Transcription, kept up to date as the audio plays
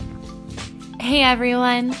Hey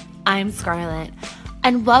everyone, I'm Scarlett,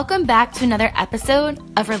 and welcome back to another episode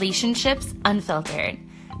of Relationships Unfiltered.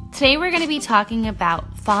 Today we're going to be talking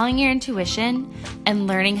about following your intuition and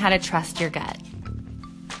learning how to trust your gut.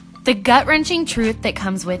 The gut-wrenching truth that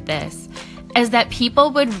comes with this is that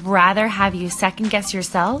people would rather have you second-guess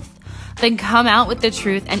yourself than come out with the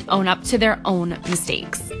truth and own up to their own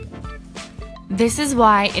mistakes. This is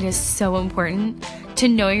why it is so important to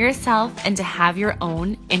know yourself and to have your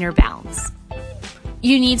own inner balance.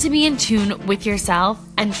 You need to be in tune with yourself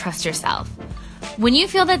and trust yourself. When you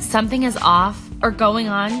feel that something is off or going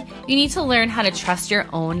on, you need to learn how to trust your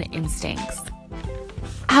own instincts.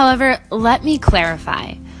 However, let me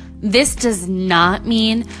clarify. This does not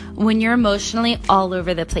mean when you're emotionally all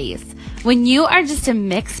over the place. When you are just a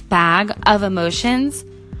mixed bag of emotions,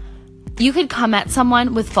 you could come at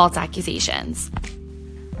someone with false accusations.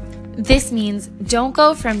 This means don't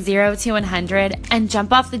go from 0 to 100 and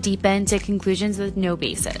jump off the deep end to conclusions with no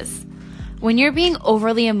basis. When you're being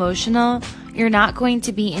overly emotional, you're not going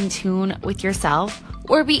to be in tune with yourself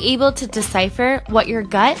or be able to decipher what your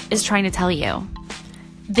gut is trying to tell you.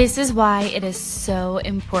 This is why it is so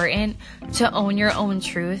important to own your own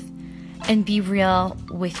truth and be real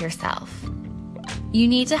with yourself. You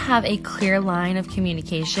need to have a clear line of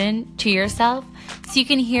communication to yourself so you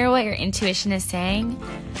can hear what your intuition is saying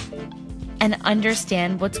and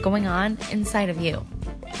understand what's going on inside of you.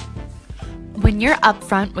 When you're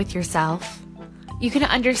upfront with yourself, you can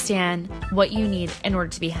understand what you need in order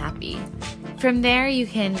to be happy. From there, you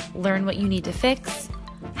can learn what you need to fix,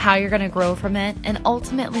 how you're going to grow from it, and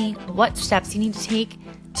ultimately what steps you need to take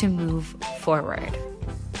to move forward.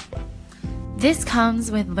 This comes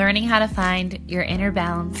with learning how to find your inner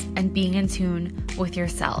balance and being in tune with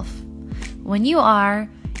yourself. When you are,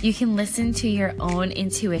 you can listen to your own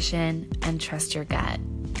intuition and trust your gut.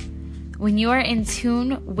 When you are in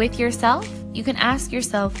tune with yourself, you can ask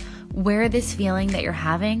yourself where this feeling that you're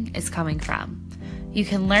having is coming from. You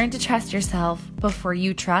can learn to trust yourself before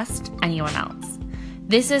you trust anyone else.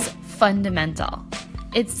 This is fundamental.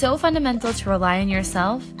 It's so fundamental to rely on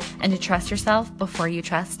yourself and to trust yourself before you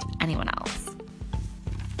trust anyone else.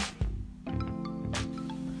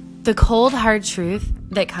 The cold, hard truth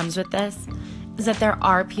that comes with this is that there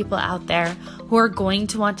are people out there who are going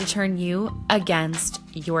to want to turn you against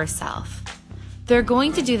yourself. They're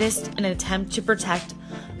going to do this in an attempt to protect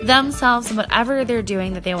themselves and whatever they're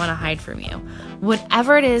doing that they want to hide from you.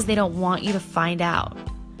 Whatever it is they don't want you to find out,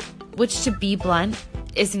 which, to be blunt,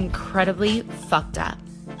 is incredibly fucked up.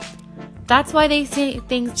 That's why they say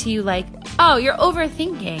things to you like, oh, you're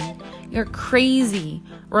overthinking, you're crazy,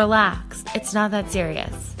 relax, it's not that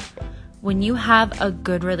serious. When you have a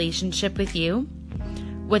good relationship with you,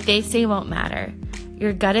 what they say won't matter.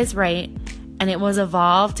 Your gut is right, and it was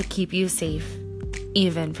evolved to keep you safe,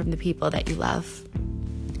 even from the people that you love.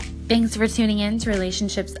 Thanks for tuning in to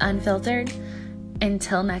Relationships Unfiltered.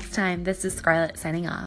 Until next time, this is Scarlett signing off.